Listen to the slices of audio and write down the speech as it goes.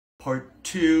Part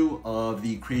 2 of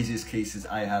the craziest cases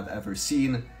I have ever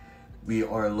seen. We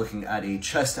are looking at a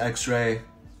chest x-ray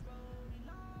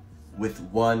with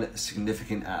one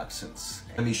significant absence.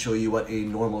 Let me show you what a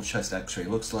normal chest x-ray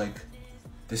looks like.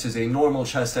 This is a normal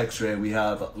chest x-ray. We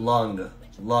have lung,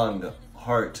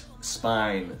 heart,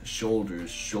 spine,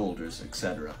 shoulders,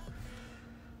 etc.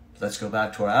 Let's go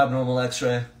back to our abnormal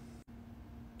x-ray.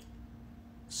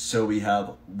 So we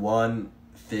have one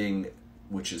thing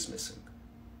which is missing.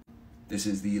 This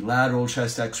is the lateral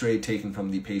chest x-ray taken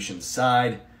from the patient's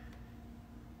side.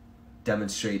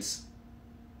 Demonstrates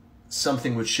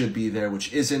something which should be there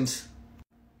which isn't.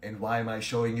 And why am I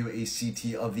showing you a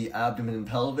CT of the abdomen and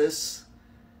pelvis?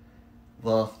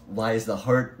 Well, why is the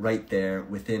heart right there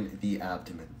within the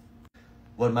abdomen?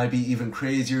 What might be even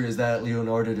crazier is that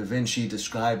Leonardo da Vinci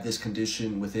described this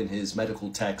condition within his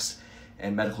medical texts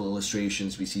and medical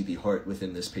illustrations. We see the heart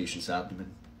within this patient's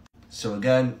abdomen. So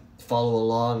again, follow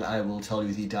along. I will tell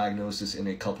you the diagnosis in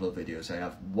a couple of videos. I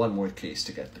have one more case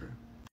to get through.